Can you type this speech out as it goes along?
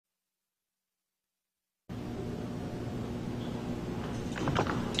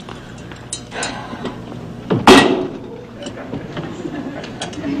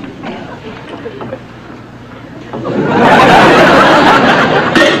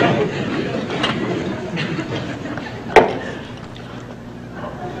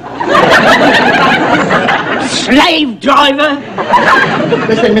driver.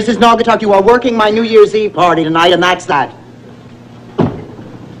 Listen, Mrs. Naugatuck, you are working my New Year's Eve party tonight, and that's that.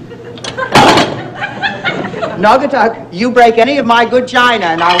 Naugatuck, you break any of my good china,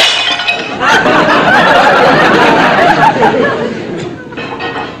 and I'll...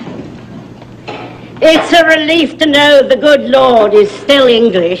 It's a relief to know the good Lord is still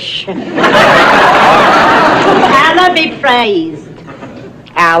English. Allah be praised.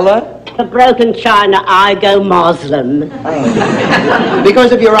 Allah? For broken china, I go Muslim. Oh.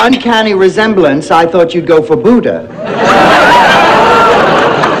 Because of your uncanny resemblance, I thought you'd go for Buddha.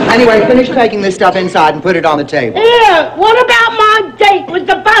 Anyway, finish taking this stuff inside and put it on the table. Yeah, what about my date with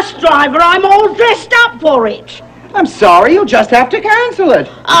the bus driver? I'm all dressed up for it. I'm sorry, you'll just have to cancel it.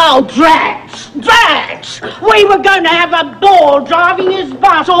 Oh, drats! We were going to have a ball driving his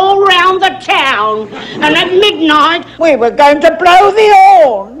bus all round the town. And at midnight, we were going to blow the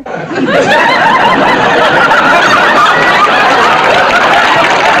horn.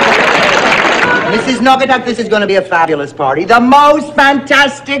 Mrs. Naugatuck, this is going to be a fabulous party. The most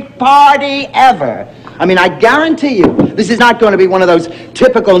fantastic party ever. I mean, I guarantee you, this is not going to be one of those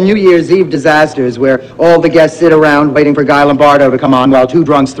typical New Year's Eve disasters where all the guests sit around waiting for Guy Lombardo to come on while two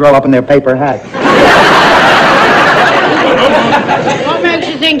drunks throw up in their paper hats. What makes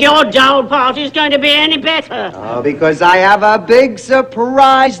you think your dull party is going to be any better? Oh, because I have a big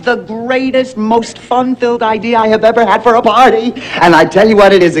surprise, the greatest, most fun-filled idea I have ever had for a party. And I tell you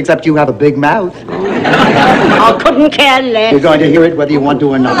what it is, except you have a big mouth. I couldn't care less. You're going to hear it whether you want to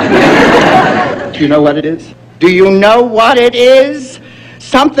or not. Do you know what it is? Do you know what it is?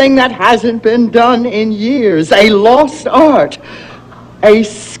 Something that hasn't been done in years. A lost art. A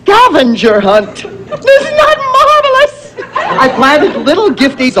scavenger hunt. Isn't that marvelous? I planted little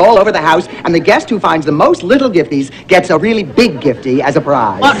gifties all over the house, and the guest who finds the most little gifties gets a really big giftie as a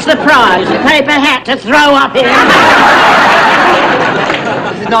prize. What's the prize? A paper hat to throw up in?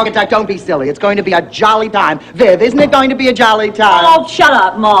 Mrs. Naugatuck, don't be silly. It's going to be a jolly time. Viv, isn't it going to be a jolly time? Oh, shut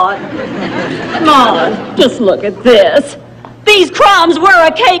up, Maud. Maud, just look at this. These crumbs were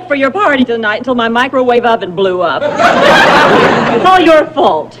a cake for your party tonight until my microwave oven blew up. It's all your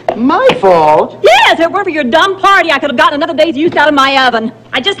fault. My fault? Yes, if it weren't for your dumb party, I could have gotten another day's use out of my oven.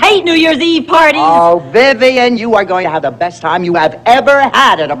 I just hate New Year's Eve parties. Oh, Vivian, you are going to have the best time you have ever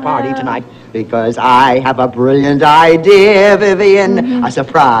had at a party tonight. Because I have a brilliant idea, Vivian. A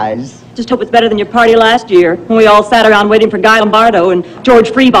surprise. Just hope it's better than your party last year, when we all sat around waiting for Guy Lombardo and George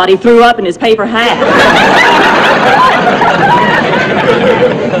Freebody threw up in his paper hat.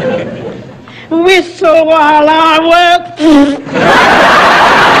 Whistle while I work.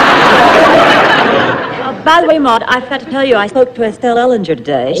 By the way, Maud, I forgot to tell you, I spoke to Estelle Ellinger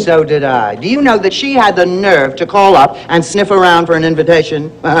today. So did I. Do you know that she had the nerve to call up and sniff around for an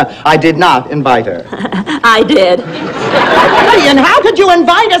invitation? I did not invite her. I did. Vivian, how could you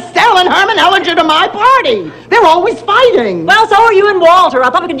invite Estelle and Herman Ellinger to my party? They're always fighting. Well, so are you and Walter. I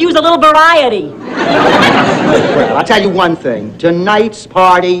thought we could use a little variety. Well, I'll tell you one thing. Tonight's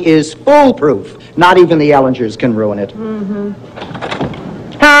party is foolproof. Not even the Ellingers can ruin it.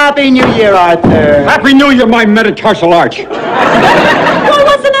 Happy New Year, Arthur. Happy New Year, my metatarsal arch. Well,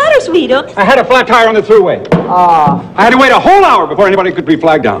 what's the matter, sweetheart? I had a flat tire on the throughway. I had to wait a whole hour before anybody could be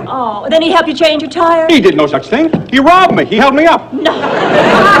flagged down. Oh, then he helped you change your tire? He did no such thing. He robbed me. He held me up. No.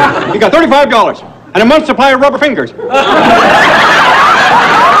 He got $35 and a month's supply of rubber fingers.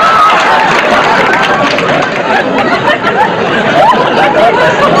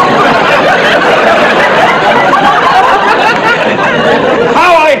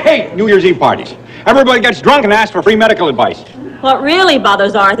 How I hate New Year's Eve parties. Everybody gets drunk and asks for free medical advice. What really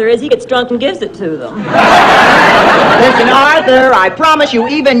bothers Arthur is he gets drunk and gives it to them. Listen, Arthur, I promise you,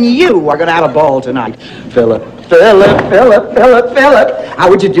 even you are going to have a ball tonight. Philip, how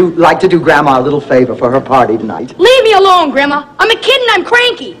would you like to do Grandma a little favor for her party tonight? Leave me alone, Grandma. I'm a kid and I'm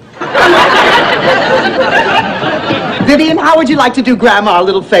cranky. Vivian, how would you like to do Grandma a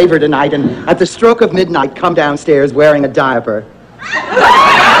little favor tonight and at the stroke of midnight come downstairs wearing a diaper?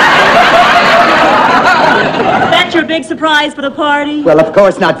 That's your big surprise for the party? Well, of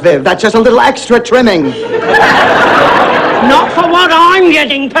course not, Viv. That's just a little extra trimming. Not for what I'm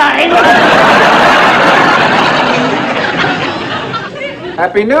getting paid.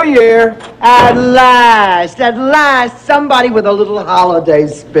 Happy New Year. At last, somebody with a little holiday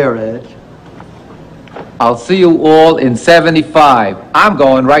spirit. I'll see you all in 75. I'm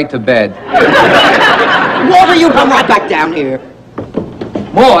going right to bed. Walter, you come right back down here.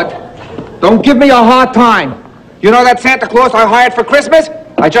 Maud, don't give me a hard time. You know that Santa Claus I hired for Christmas?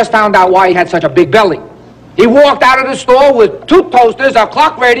 I just found out why he had such a big belly. He walked out of the store with 2 toasters, a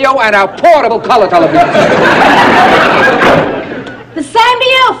clock radio, and a portable color television. The same to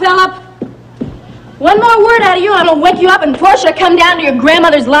you, Philip. One more word out of you, and I'm gonna wake you up and force you to come down to your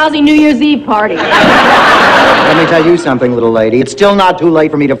grandmother's lousy New Year's Eve party. Let me tell you something, little lady. It's still not too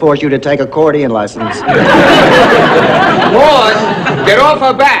late for me to force you to take accordion lessons. Maud, get off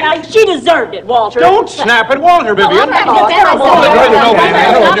her back. Now, she deserved it, Walter. Don't snap at Walter, Vivian.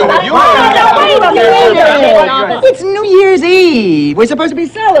 It's New Year's Eve. We're supposed to be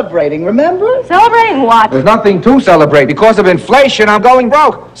celebrating, remember? Celebrating what? There's nothing to celebrate. Because of inflation, I'm going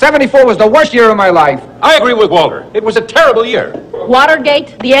broke. 74 was the worst year of my life. I agree with Walter. It was a terrible year.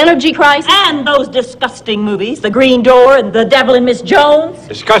 Watergate, the energy crisis. And those disgusting movies, The Green Door and The Devil and Miss Jones.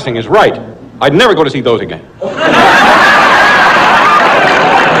 Disgusting is right. I'd never go to see those again.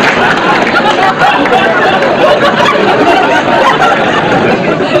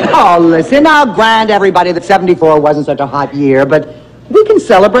 Oh, listen, I'll grant everybody that 74 wasn't such a hot year, but we can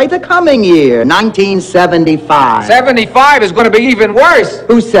celebrate the coming year, 1975. 75 is going to be even worse.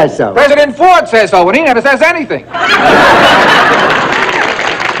 Who says so? President Ford says so, and he never says anything.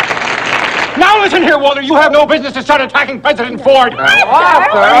 Now listen here, Walter. You have no business to start attacking President Ford. Knock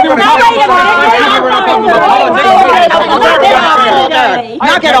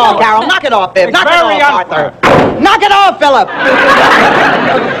it off, Carol. Knock it off, Viv. Knock it off, Arthur. Knock it off, Philip.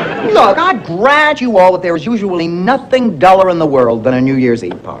 Look, I grant you all that there is usually nothing duller in the world than a New Year's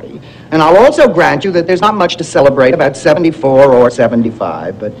Eve party. And I'll also grant you that there's not much to celebrate about 74 or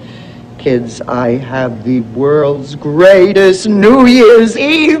 75, but kids, I have the world's greatest New Year's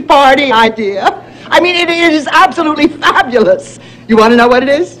Eve party idea. I mean, it is absolutely fabulous. You want to know what it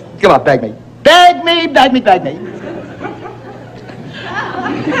is? Come on, beg me. Beg me, beg me, beg me.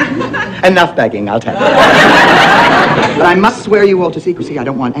 Enough begging, I'll tell you. But I must swear you all to secrecy. I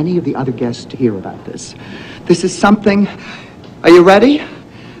don't want any of the other guests to hear about this. This is something... Are you ready?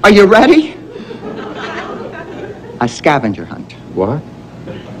 Are you ready? A scavenger hunt. What?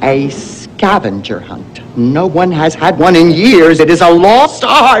 A scavenger hunt. No one has had one in years. It is a lost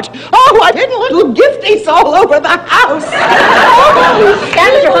art. Oh, I've hidden little gifties all over the house. Oh,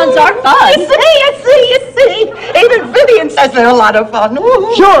 Scavenger hunts are fun. You see. Even Vivian says they're a lot of fun.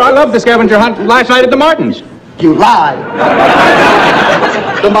 Ooh. Sure, I loved the scavenger hunt last night at the Martins. You lie.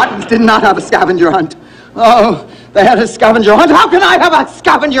 The Martins did not have a scavenger hunt. Oh, they had a scavenger hunt. How can I have a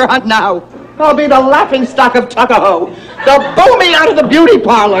scavenger hunt now? I'll be the laughingstock of Tuckahoe. They'll boo me out of the beauty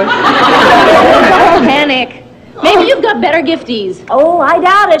parlor. Don't panic. Maybe you've got better gifties. Oh, I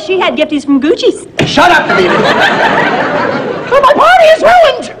doubt it. She had gifties from Gucci's. Shut up, Vivian. Oh, my party is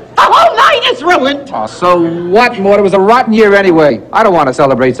ruined. The whole night is ruined. Oh, so what, Maud? It was a rotten year anyway. I don't want to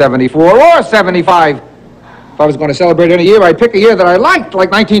celebrate 74 or 75. If I was going to celebrate any year, I'd pick a year that I liked,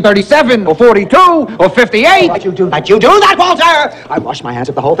 like 1937 or 42 or 58. Why'd you do that? You do that, Walter! I wash my hands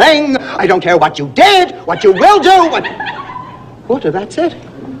of the whole thing. I don't care what you did, what you will do. Walter, that's it.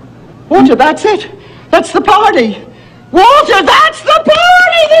 Walter, that's it. That's the party. Walter, that's the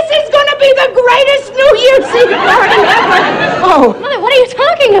party! This is going to be the greatest New Year's Eve party ever! Oh. Mother, what are you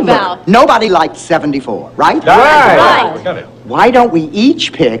talking about? Look, nobody liked 74, right? Right. Why don't we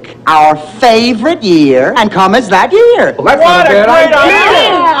each pick our favorite year and come as that year? Well, that's not a great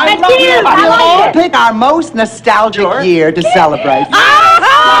idea. I like it. Pick our most nostalgic year to celebrate.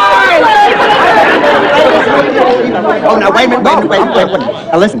 Oh, now, wait a minute.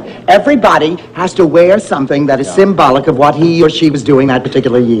 Now, listen. Everybody has to wear something that is symbolic of what he or she was doing that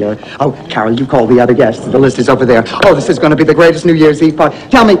particular year. Oh, Carol, you call the other guests. The list is over there. Oh, this is going to be the greatest New Year's Eve party.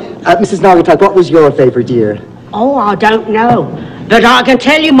 Tell me, Mrs. Naugatuck, what was your favorite year? Oh, I don't know. But I can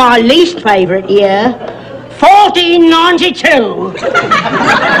tell you my least favorite year. 1492.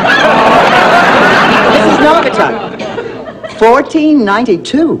 Mrs. Naugatuck.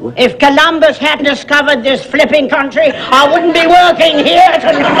 1492. If Columbus hadn't discovered this flipping country, I wouldn't be working here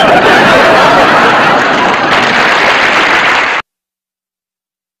tonight.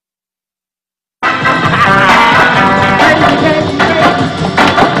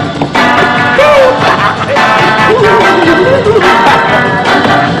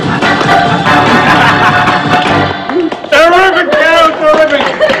 Terrific, Carol, terrific.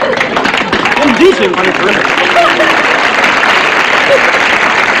 Indecent, honey, terrific.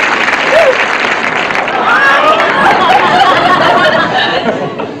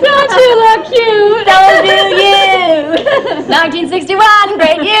 Don't you look cute? So do you. 1961,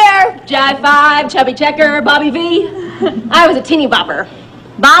 great year. Jive 5, Chubby Checker, Bobby V. I was a teeny bopper.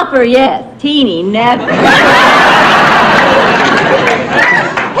 Bopper, yes. Teeny, never.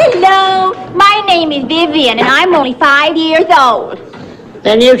 Hello, my name is Vivian, and I'm only 5 years old.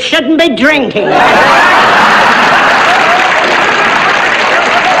 Then you shouldn't be drinking.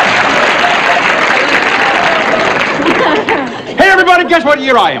 Hey, everybody, guess what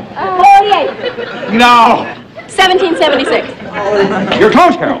year I am? 48. No. 1776. You're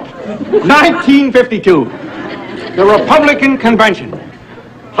close, Carol. 1952. The Republican Convention.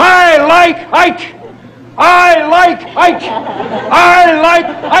 I like Ike. I like Ike. I like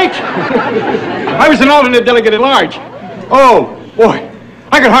Ike. I was an alternate delegate at large. Oh, boy.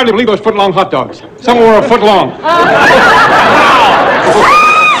 I could hardly believe those foot-long hot dogs. Some were a foot long. Arthur!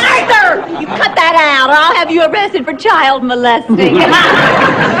 You cut that out, or I'll have you arrested for child molesting.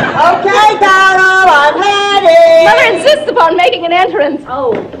 Okay, Carol, I'm ready. Mother insists upon making an entrance.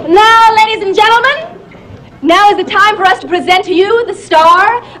 Oh. Now, ladies and gentlemen, now is the time for us to present to you the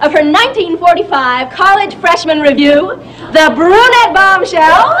star of her 1945 College Freshman Review, the Brunette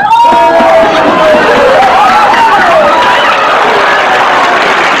Bombshell.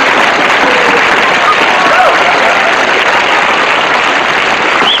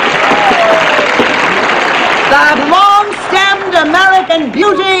 The long-stemmed American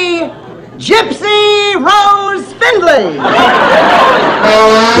beauty, Gypsy Rose Findlay.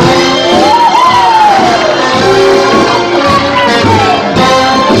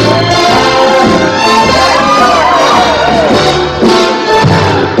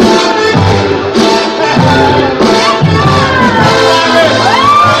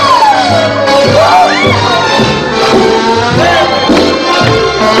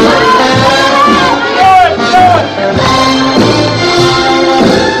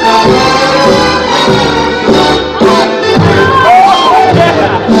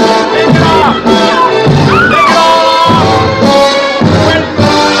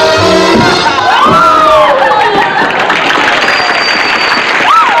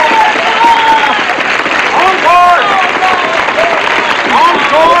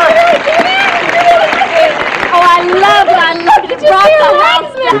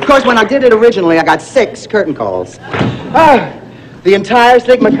 Of course, when I did it originally, I got 6 curtain calls. The entire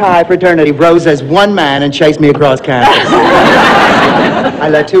Sigma Chi fraternity rose as one man and chased me across campus. I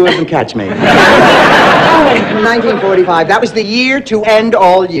let 2 of them catch me. 1945, that was the year to end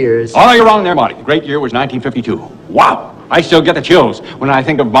all years. Oh, you're wrong there, Marty. The great year was 1952. Wow. I still get the chills when I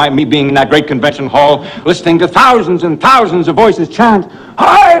think of me being in that great convention hall, listening to thousands and thousands of voices chant,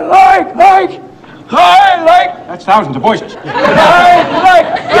 I like, I like. That's thousands of voices.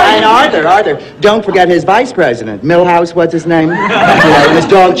 And Arthur, don't forget his vice president, Milhouse, what's his name? And his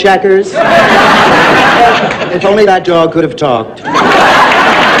dog Checkers. If only that dog could have talked.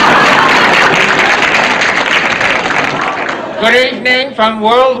 Good evening from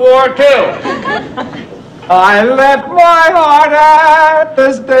World War II. I left my heart at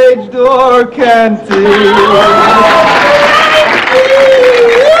the stage door canteen.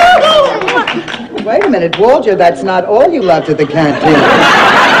 Wait a minute, Walter, that's not all you left at the canteen.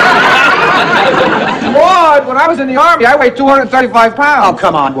 What? When I was in the Army, I weighed 235 pounds. Oh,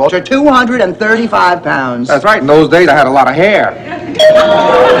 come on, Walter, 235 pounds. That's right. In those days, I had a lot of hair.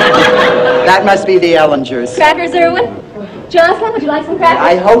 That must be the Ellingers. Crackers, Irwin? Jocelyn, would you like some crackers?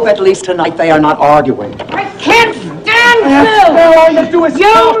 I hope at least tonight they are not arguing. I can't stand you. All you do is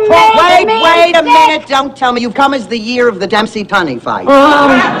Wait a minute. Don't tell me you've come as the year of the Dempsey-Tunney fight.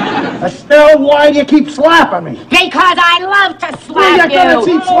 Estelle, why do you keep slapping me? Because I love to slap You're gonna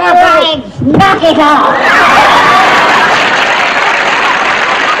see slap Right. Knock it off.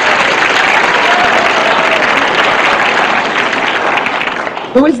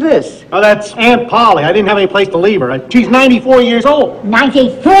 Who is this? Oh, that's Aunt Polly. I didn't have any place to leave her. She's 94 years old.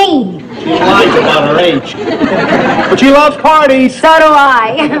 93. She lies about her age. But she loves parties. So do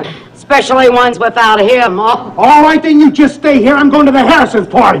I. Especially ones without him. Oh. All right, then you just stay here. I'm going to the Harrison's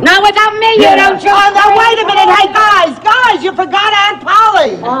party. Not without me, you don't. Oh, no, wait a minute. Hey, guys, you forgot Aunt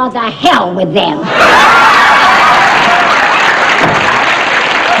Polly. Oh, the hell with them.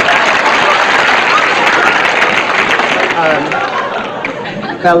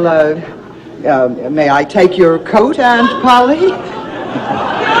 Well, may I take your coat, Aunt Polly?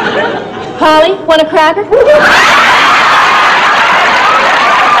 Polly, want a cracker?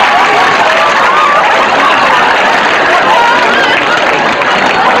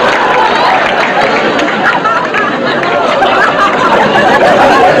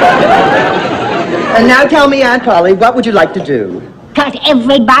 And now tell me, Aunt Polly, what would you like to do? Cut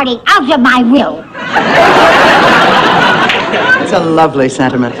everybody out of my will. It's a lovely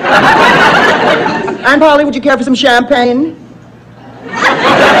sentiment. Aunt Polly, would you care for some champagne?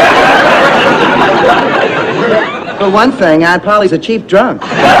 For one thing, Aunt Polly's a cheap drunk.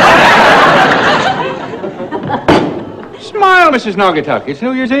 So Smile, Mrs. Naugatuck. It's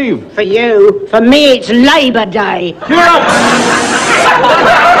New Year's Eve. For you. For me, it's Labor Day. Cheer up!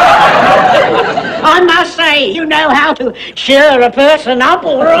 I must say, you know how to cheer a person up,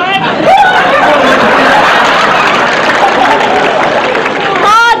 all right?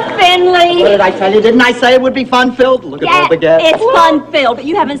 Finley. What did I tell you? Didn't I say it would be fun-filled? Look at all the guests. It's fun-filled, but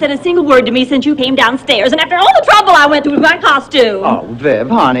you haven't said a single word to me since you came downstairs, and after all the trouble I went through with my costume. Oh, Viv,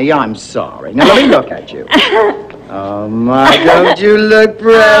 honey, I'm sorry. Now, let me look at you. Oh, my, don't you look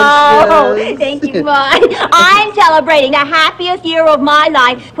precious? Oh, thank you, Mom. I'm celebrating the happiest year of my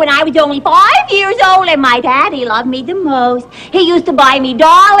life when I was only 5 years old and my daddy loved me the most. He used to buy me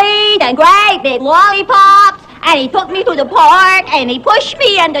dollies and great big lollipops, and he took me to the park, and he pushed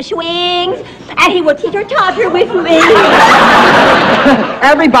me in the swings, and he would teeter-totter with me.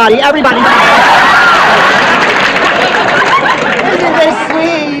 Everybody. Isn't this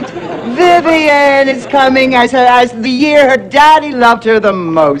sweet? Vivian is coming as the year her daddy loved her the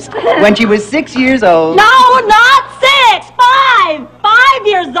most, when she was 6 years old. No, not 6! 5! 5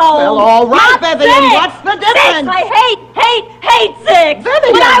 years old! Well, all right, not Vivian, 6. what's the difference? 6! I hate 6!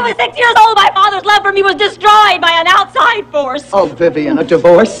 Vivian! When I was 6 years old, my father's love for me was destroyed by an outside force. Oh, Vivian, a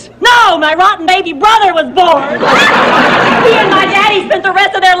divorce? No, my rotten baby brother was born. He and my daddy spent the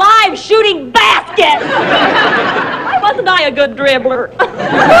rest of their lives shooting baskets. Why wasn't I a good dribbler?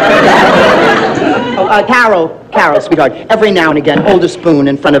 Carol, sweetheart, every now and again, hold a spoon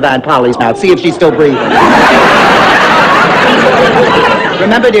in front of Aunt Polly's mouth. See if she's still breathing.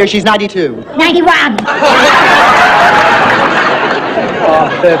 Remember, dear, she's 92. 91. Oh,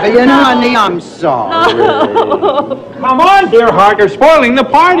 Vivian, honey, I'm sorry. Come on, dear heart, you're spoiling the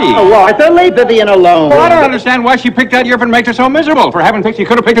party. Oh, Arthur, leave Vivian alone. Well, I don't understand why she picked that year if it makes her so miserable. For heaven's sake, she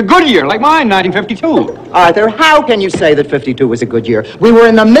could have picked a good year, like mine, 1952. Arthur, how can you say that 52 was a good year? We were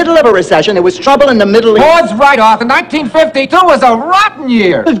in the middle of a recession. There was trouble in the Middle East. Maud's right, Arthur. 1952 was a rotten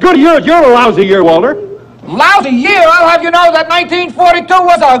year. It's good year. You're a lousy year, Walter. Lousy year? I'll have you know that 1942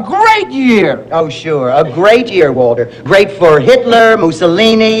 was a great year. Oh, sure. A great year, Walter. Great for Hitler,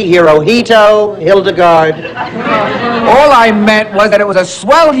 Mussolini, Hirohito, Hildegard. All I meant was that it was a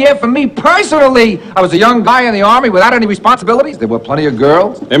swell year for me personally. I was a young guy in the Army without any responsibilities. There were plenty of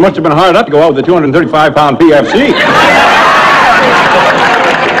girls. They must have been hard up to go out with the 235-pound PFC.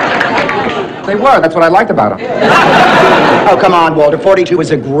 They were. That's what I liked about them. Oh, come on, Walter. 42 was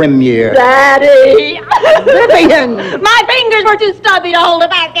a grim year. Daddy! Vivian! My fingers were too stubby to hold a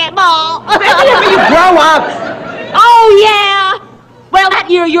basketball. You grow up! Oh, yeah! Well, that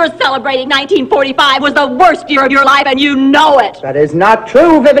year you're celebrating, 1945, was the worst year of your life, and you know it. That is not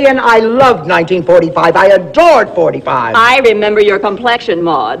true, Vivian. I loved 1945. I adored 45. I remember your complexion,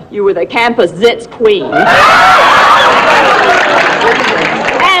 Maude. You were the campus zits queen.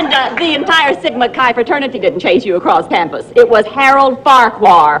 And the entire Sigma Chi fraternity didn't chase you across campus. It was Harold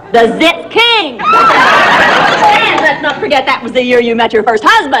Farquhar, the Zit King. And let's not forget that was the year you met your first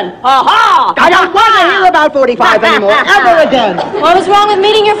husband. Aha! I don't want to hear about 45 anymore, ever again. What was wrong with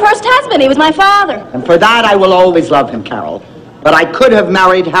meeting your first husband? He was my father. And for that, I will always love him, Carol. But I could have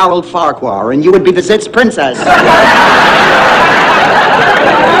married Harold Farquhar, and you would be the Zit's princess.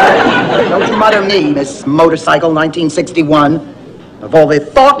 Don't you mother me, Miss Motorcycle 1961. Of all the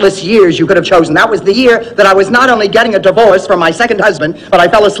thoughtless years you could have chosen, that was the year that I was not only getting a divorce from my second husband, but I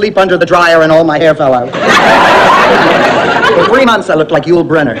fell asleep under the dryer and all my hair fell out. For 3 months, I looked like Yul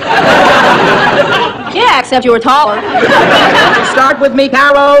Brynner. Yeah, except you were taller. Start with me,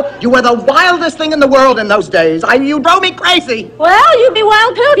 Carol. You were the wildest thing in the world in those days. You drove me crazy. Well, you'd be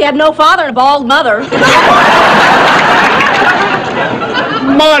wild, too, if you had no father and a bald mother.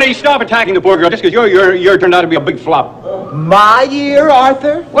 Monty, stop attacking the poor girl just because your year turned out to be a big flop. My year,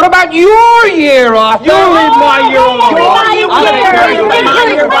 Arthur? What about your year, Arthur? You leave my year alone. Right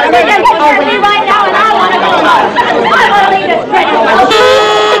now, and I want to go home. I want to leave this pretty.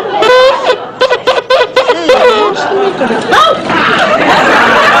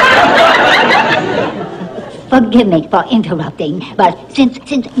 Forgive me for interrupting, but since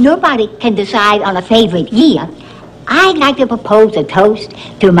nobody can decide on a favorite year, I'd like to propose a toast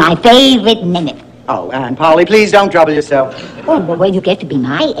to my favorite minute. Oh, Aunt Polly, please don't trouble yourself. Oh, but when you get to be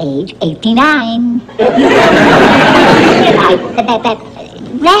my age, 89.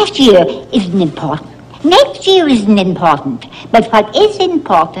 Last year isn't important. Next year isn't important. But what is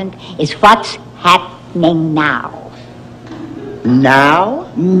important is what's happening now. Now?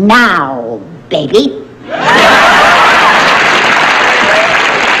 Now, baby.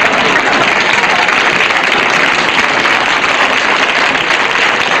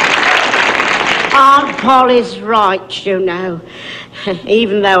 Aunt Polly's right, you know.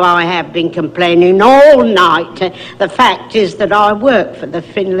 Even though I have been complaining all night, the fact is that I work for the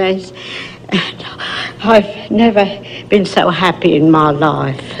Finlays. And I've never been so happy in my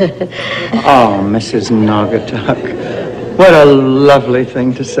life. Oh, Mrs. Naugatuck, what a lovely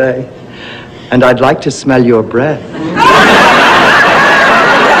thing to say. And I'd like to smell your breath.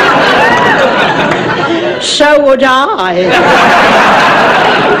 So would I.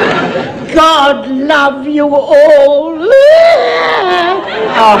 God love you all.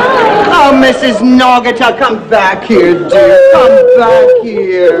 Oh, Mrs. Naugatuck, come back here, dear. Come back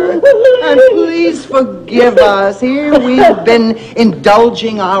here. And please forgive us. Here we've been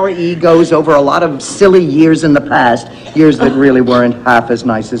indulging our egos over a lot of silly years in the past. Years that really weren't half as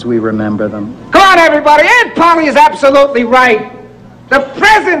nice as we remember them. Come on, everybody. Aunt Polly is absolutely right. The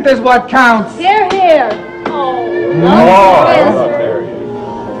present is what counts. Here, here.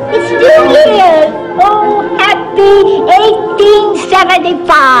 It's still here. Oh, happy 1875.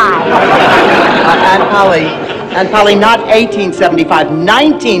 Aunt Polly, not 1875,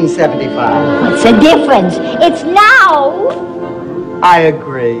 1975. What's the difference? It's now. I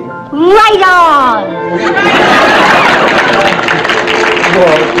agree. Right on.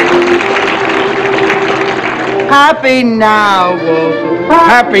 Happy now, Walter.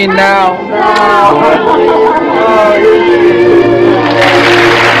 Happy now.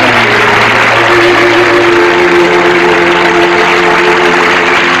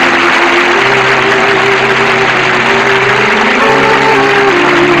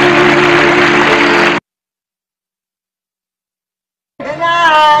 Good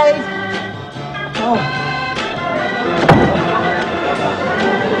night.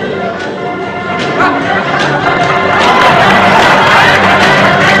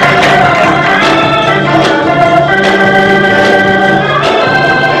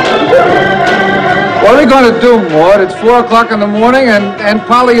 What are we going to do, Maud? It's 4 o'clock in the morning and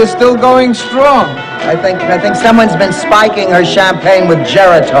Polly is still going strong. I think someone's been spiking her champagne with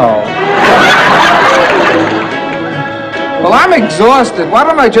Geritol. Well, I'm exhausted. Why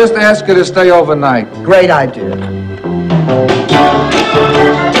don't I just ask her to stay overnight? Great idea.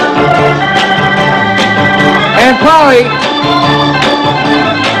 Aunt Polly!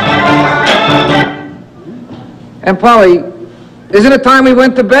 Aunt Polly, isn't it time we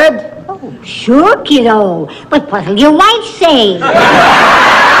went to bed? Sure, kiddo. But what'll your wife say?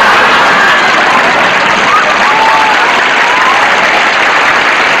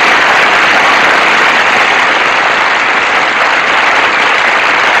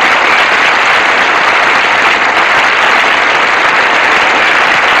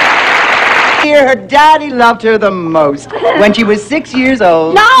 Her daddy loved her the most when she was 6 years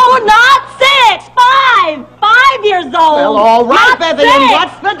old. No, not 6! 5! 5 years old! Well, all right, Not Vivian, 6.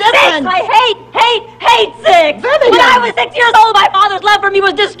 what's the difference? 6! I hate 6! Vivian! When I was 6 years old, my father's love for me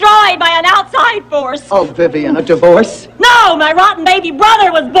was destroyed by an outside force. Oh, Vivian, a divorce? No, my rotten baby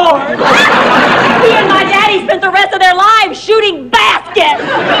brother was born. He and my daddy spent the rest of their lives shooting baskets.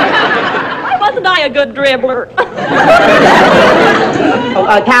 Why wasn't I a good dribbler?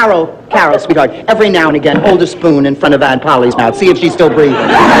 Oh, Carol, sweetheart, every now and again, hold a spoon in front of Aunt Polly's mouth. See if she's still breathing.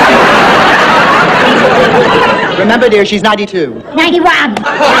 Remember, dear, she's 92. 91.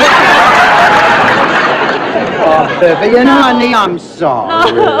 Oh, Vivian, honey, I'm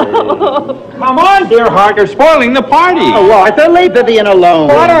sorry. Come on, dear heart, you're spoiling the party. Oh, Arthur, leave Vivian alone.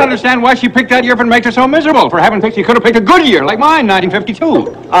 Well, I don't understand why she picked that year if it makes her so miserable. For heaven's sake, she could have picked a good year, like mine,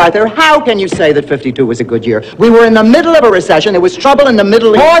 1952. Arthur, how can you say that 52 was a good year? We were in the middle of a recession. There was trouble in the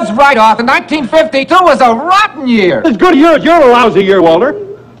Middle East. Maud's right, Arthur. 1952 was a rotten year. It's good year. You're a lousy year, Walter.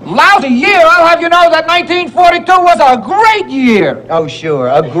 Lousy year? I'll have you know that 1942 was a great year. Oh, sure.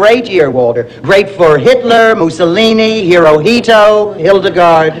 A great year, Walter. Great for Hitler, Mussolini, Hirohito,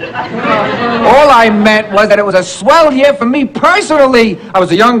 Hildegard. All I meant was that it was a swell year for me personally. I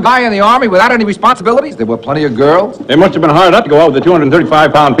was a young guy in the Army without any responsibilities. There were plenty of girls. They must have been hard up to go out with the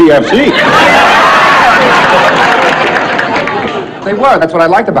 235-pound PFC. They were. That's what I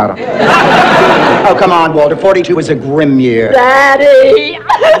liked about them. Oh, come on, Walter. 42 was a grim year. Daddy!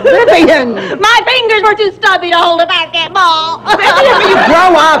 Vivian! My fingers were too stubby to hold a basketball. Vivian, you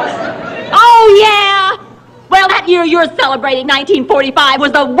grow up! Oh, yeah! Well, that year you're celebrating, 1945,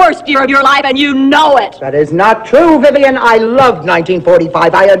 was the worst year of your life, and you know it. That is not true, Vivian. I loved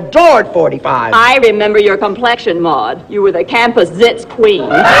 1945. I adored 45. I remember your complexion, Maude. You were the campus zits queen.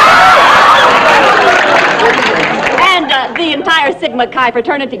 And the entire Sigma Chi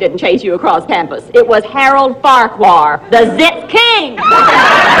fraternity didn't chase you across campus. It was Harold Farquhar, the zits king.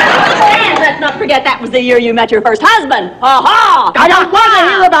 And let's not forget that was the year you met your first husband. Ha-ha! I don't want to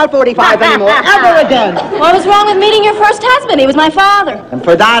hear about 45 anymore, ever again. What was wrong with meeting your first husband? He was my father. And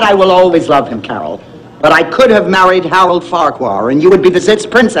for that, I will always love him, Carol. But I could have married Harold Farquhar, and you would be the Zitz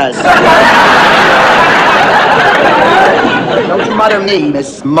princess. Don't you mutter me,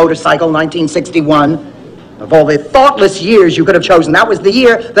 Miss Motorcycle 1961. Of all the thoughtless years you could have chosen, that was the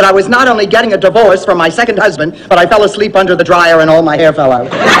year that I was not only getting a divorce from my second husband, but I fell asleep under the dryer and all my hair fell out.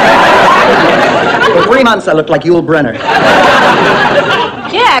 For 3 months, I looked like Yul Brynner.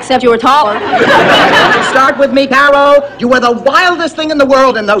 Yeah, except you were taller. Start with me, Carol. You were the wildest thing in the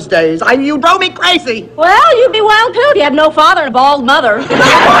world in those days. You drove me crazy. Well, you'd be wild, too, if you had no father and a bald mother.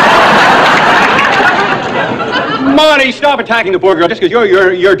 Marty, stop attacking the poor girl just because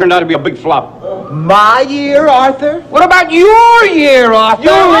your year turned out to be a big flop. My year, Arthur? What about your year, Arthur?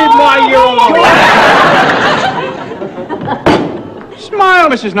 You leave my year alone. Smile,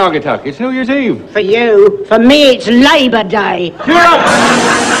 Mrs. Naugatuck. It's New Year's Eve. For you. For me, it's Labor Day. Cheer up!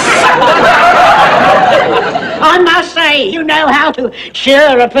 I must say, you know how to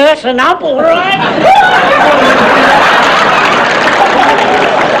cheer a person up, all right?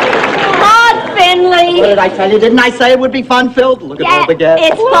 Finley. What did I tell you? Didn't I say it would be fun-filled? Look at all the guests.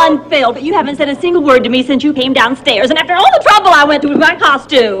 It's fun-filled, but you haven't said a single word to me since you came downstairs, and after all the trouble I went through with my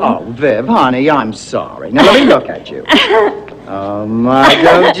costume. Oh, Viv, honey, I'm sorry. Now, let me look at you. Oh, my,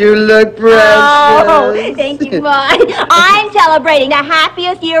 don't you look precious? Oh, thank you, Mom. I'm celebrating the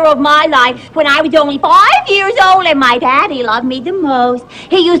happiest year of my life when I was only 5 years old and my daddy loved me the most.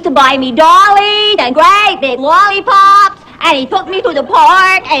 He used to buy me dollies and great big lollipops. And he took me to the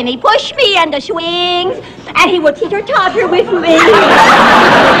park, and he pushed me in the swings, and he would teeter-totter with me.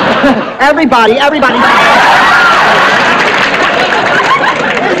 Everybody.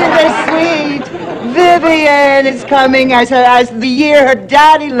 Isn't this sweet? Vivian is coming as the year her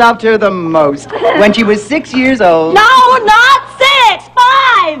daddy loved her the most, when she was 6 years old. No, not 6!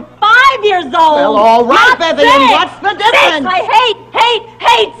 5! 5 years old! Well, all right, Not Vivian, 6. what's the difference? 6! I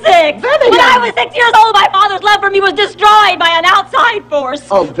hate 6! Vivian! When I was 6 years old, my father's love for me was destroyed by an outside force.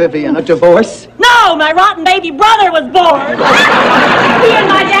 Oh, Vivian, a divorce? No, my rotten baby brother was born. He and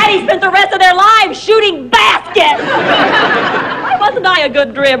my daddy spent the rest of their lives shooting baskets. Why wasn't I a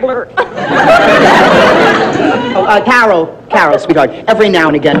good dribbler? Carol, sweetheart, every now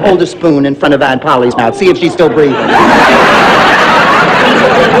and again, hold a spoon in front of Aunt Polly's mouth. See if she's still breathing.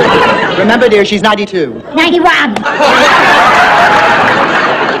 Remember, dear, she's 92. 91.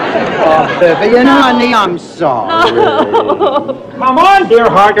 Oh, Vivian, honey, I'm sorry. Come on, dear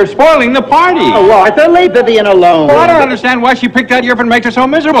heart, you're spoiling the party. Oh, Arthur, leave Vivian alone. Well, I don't understand why she picked that year if it makes her so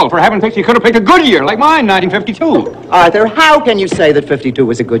miserable. For heaven's sake, she could have picked a good year, like mine, 1952. Arthur, how can you say that 52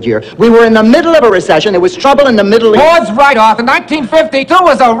 was a good year? We were in the middle of a recession. There was trouble in the Middle East. Maud's right, Arthur. 1952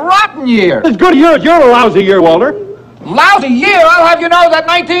 was a rotten year. It's good year. You're a lousy year, Walter. Lousy year? I'll have you know that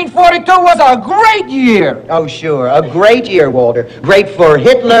 1942 was a great year. Oh, sure. A great year, Walter. Great for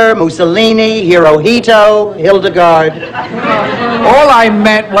Hitler, Mussolini, Hirohito, Hildegard. All I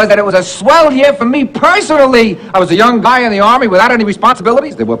meant was that it was a swell year for me personally. I was a young guy in the Army without any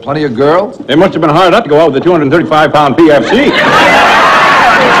responsibilities. There were plenty of girls. It must have been hard up to go out with the 235-pound PFC.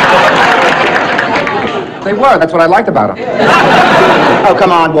 They were. That's what I liked about them. Oh,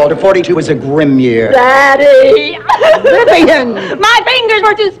 come on, Walter. 42 was a grim year. Daddy! Vivian! My fingers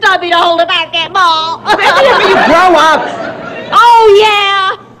were too stubby to hold a basketball. You grow up! Oh,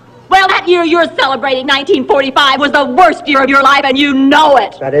 yeah! Well, that year you're celebrating, 1945, was the worst year of your life, and you know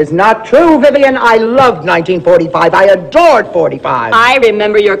it. That is not true, Vivian. I loved 1945. I adored 45. I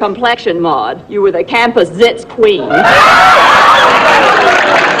remember your complexion, Maude. You were the campus Zitz queen.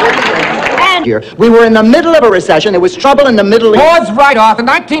 We were in the middle of a recession. There was trouble in the Middle East. Maud's right, Arthur.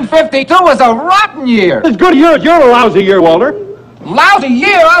 1952 was a rotten year. It's good year. You're a lousy year, Walter. Lousy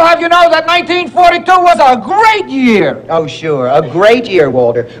year? I'll have you know that 1942 was a great year. Oh, sure. A great year,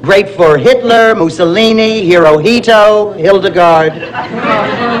 Walter. Great for Hitler, Mussolini, Hirohito, Hildegard.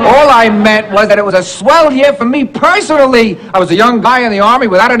 All I meant was that it was a swell year for me personally. I was a young guy in the Army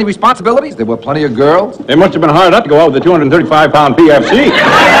without any responsibilities. There were plenty of girls. It must have been hard up to go out with the 235-pound PFC.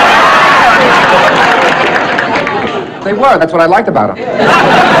 They were. That's what I liked about them.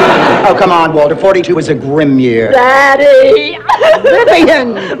 Oh, come on, Walter. 42 was a grim year. Daddy!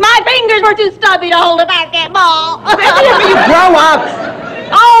 Vivian! My fingers were too stubby to hold a basketball. You grow up!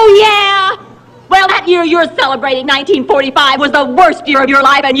 Oh, yeah! Well, that year you're celebrating, 1945, was the worst year of your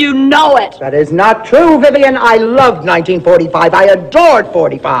life, and you know it. That is not true, Vivian. I loved 1945. I adored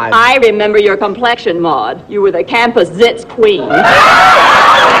 45. I remember your complexion, Maude. You were the campus Zitz queen.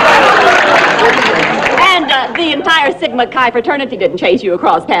 And the the entire Sigma Chi fraternity didn't chase you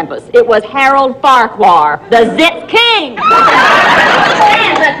across campus. It was Harold Farquhar, the Zit King.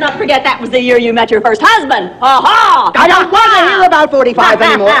 And let's not forget that was the year you met your first husband. Ha-ha! I don't want to hear about 45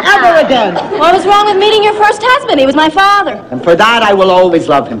 anymore, ever again. What was wrong with meeting your first husband? He was my father. And for that, I will always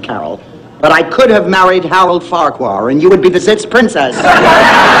love him, Carol. But I could have married Harold Farquhar, and you would be the Zit's princess.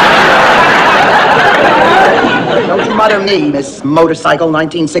 Don't you mother me, Miss Motorcycle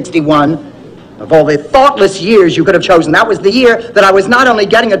 1961. Of all the thoughtless years you could have chosen, that was the year that I was not only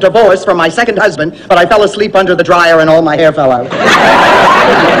getting a divorce from my second husband, but I fell asleep under the dryer and all my hair fell out.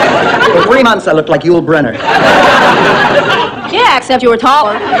 For 3 months, I looked like Yul Brynner. Yeah, except you were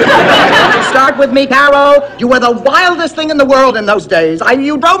taller. Start with me, Carol. You were the wildest thing in the world in those days.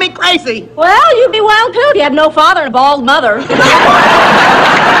 You drove me crazy. Well, you'd be wild, too, if you had no father and a bald mother.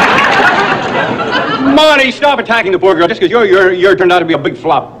 Marty, stop attacking the poor girl just because your turned out to be a big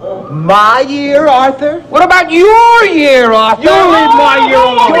flop. My year, Arthur? What about your year, Arthur? You leave my year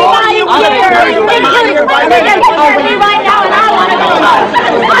alone. Right now, and I want to go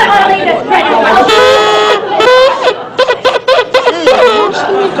home. I want to leave this pretty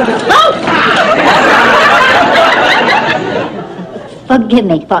Forgive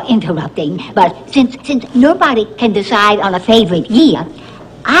me for interrupting, but since nobody can decide on a favorite year,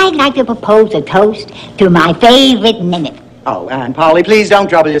 I'd like to propose a toast to my favorite minute. Oh, Aunt Polly, please don't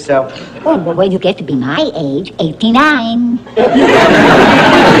trouble yourself. Oh, but when you get to be my age, 89.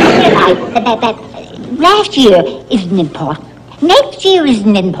 Last year isn't important. Next year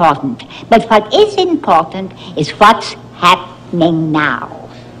isn't important. But what is important is what's happening now.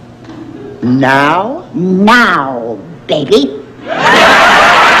 Now? Now, baby.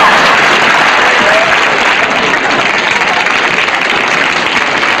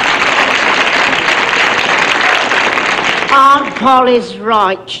 Aunt Polly's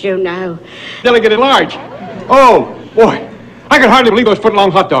right, you know. Delegate at large. Oh, boy. I could hardly believe those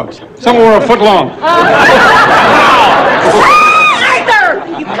foot-long hot dogs. Some were a foot long. Arthur!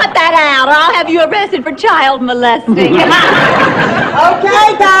 You cut that out, or I'll have you arrested for child molesting.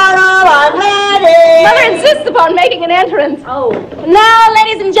 Okay, Carol, I'm ready. Mother insists upon making an entrance. Oh. Now,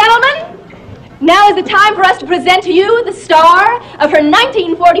 ladies and gentlemen, now is the time for us to present to you the star of her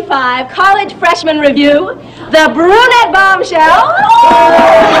 1945 College Freshman Review, the brunette bombshell.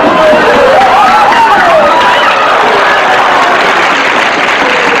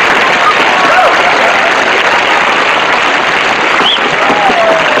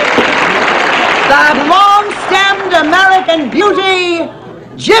 That long-stemmed American beauty,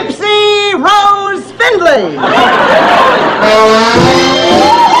 Gypsy Rose Findlay.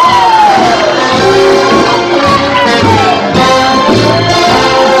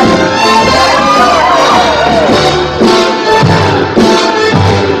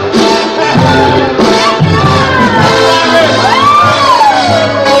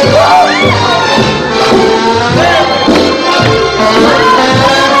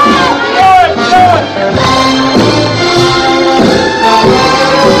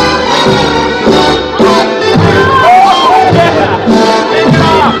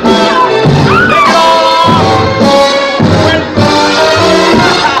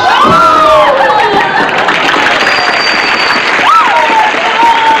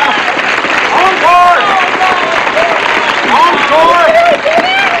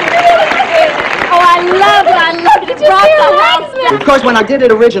 Of course, when I did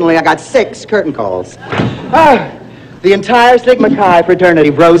it originally, I got 6 curtain calls. The entire Sigma Chi fraternity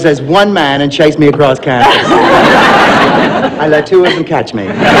rose as one man and chased me across campus. I let 2 of them catch me.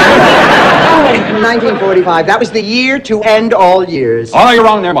 1945, that was the year to end all years. Oh, you're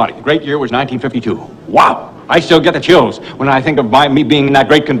wrong there, Marty. The great year was 1952. Wow! I still get the chills when I think of me being in that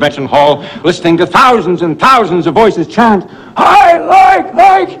great convention hall, listening to thousands and thousands of voices chant, I like.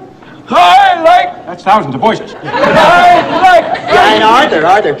 That's thousands of voices. And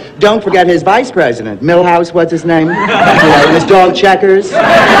Arthur, don't forget his vice president, Milhouse, what's his name? And his dog Checkers.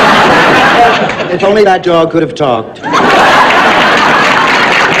 If only that dog could have talked.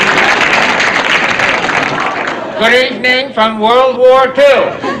 Good evening from World War II.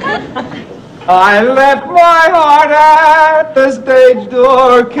 I left my heart at the stage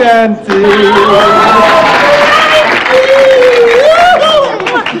door canteen.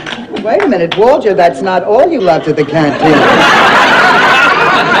 Wait a minute, Walter, that's not all you left at the canteen.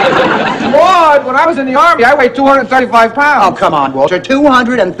 What? When I was in the Army, I weighed 235 pounds. Oh, come on, Walter,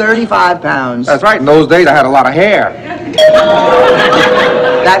 235 pounds. That's right. In those days, I had a lot of hair.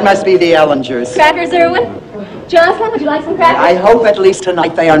 That must be the Ellingers. Crackers, Irwin? Jocelyn, would you like some crackers? I hope at least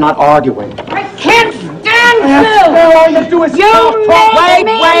tonight they are not arguing. I can't stand Phil! All you do is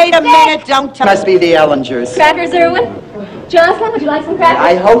Wait a minute, don't tell. Must be the Ellingers. Crackers, Irwin? Jocelyn, would you like some crackers?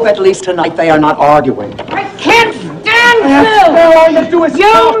 I hope at least tonight they are not arguing. I can't stand Phil! All you do is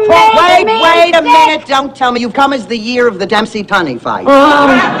Wait a minute, don't tell me. You've come as the year of the Dempsey-Tunney fight.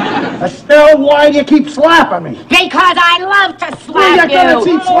 Estelle, why do you keep slapping me? Because I love to slap You're gonna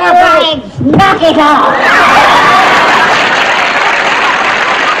see slap out. Knock it off.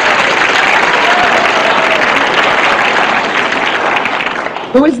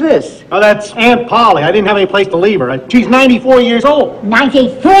 Who is this? Oh, that's Aunt Polly. I didn't have any place to leave her. She's 94 years old.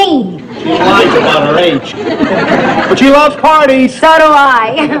 93. She lies about her age. But she loves parties. So do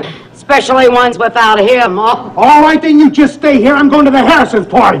I. Especially ones without him. Oh. All right, then you just stay here. I'm going to the Harrison's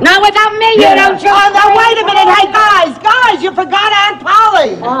party. No, without me, you don't just... Oh, no, wait a minute. Hey, guys, you forgot Aunt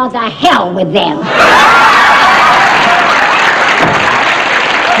Polly. Oh, the hell with them.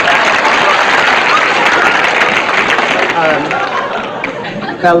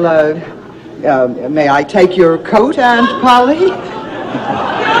 Well, may I take your coat, Aunt Polly?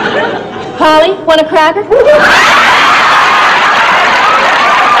 Polly, want a cracker?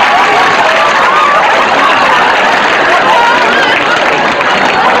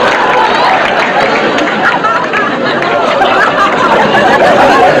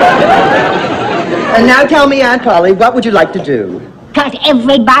 And now tell me, Aunt Polly, what would you like to do? Cut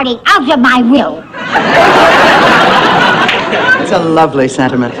everybody out of my will. It's a lovely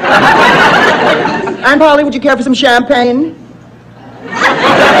sentiment. Aunt Polly, would you care for some champagne?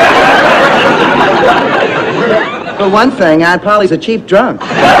 For one thing, Aunt Polly's a cheap drunk.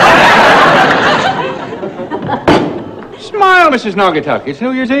 Smile, Mrs. Naugatuck. It's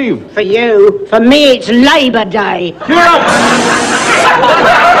New Year's Eve. For you. For me, it's Labor Day.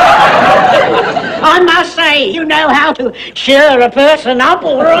 I must say, you know how to cheer a person up,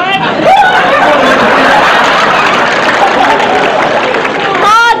 all right?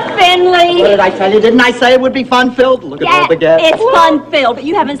 Finley! What did I tell you? Didn't I say it would be fun-filled? Look at all the guests. It's fun-filled, but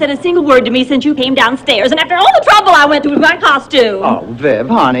you haven't said a single word to me since you came downstairs, and after all the trouble I went through with my costume. Oh, Viv,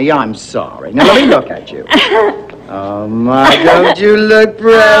 honey, I'm sorry. Now, let me look at you. Oh, my, don't you look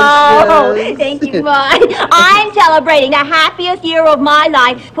precious? Oh, thank you, Mom. I'm celebrating the happiest year of my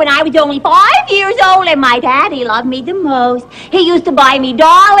life when I was only 5 years old and my daddy loved me the most. He used to buy me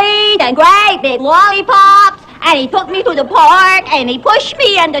dollies and great big lollipops, and he took me to the park, and he pushed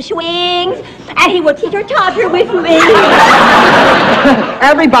me in the swings, and he would teeter-totter with me.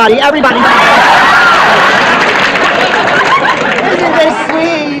 Everybody. Isn't this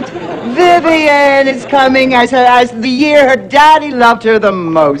sweet? Vivian is coming as the year her daddy loved her the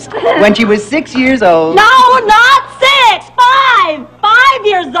most, when she was 6 years old. No, not 6! 5! 5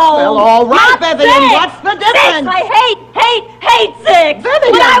 years old! Well, all right, Not Vivian, 6. what's the difference? 6! I hate 6!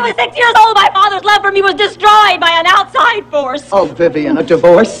 Vivian! When I was 6 years old, my father's love for me was destroyed by an outside force. Oh, Vivian, a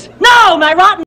divorce? No, my rotten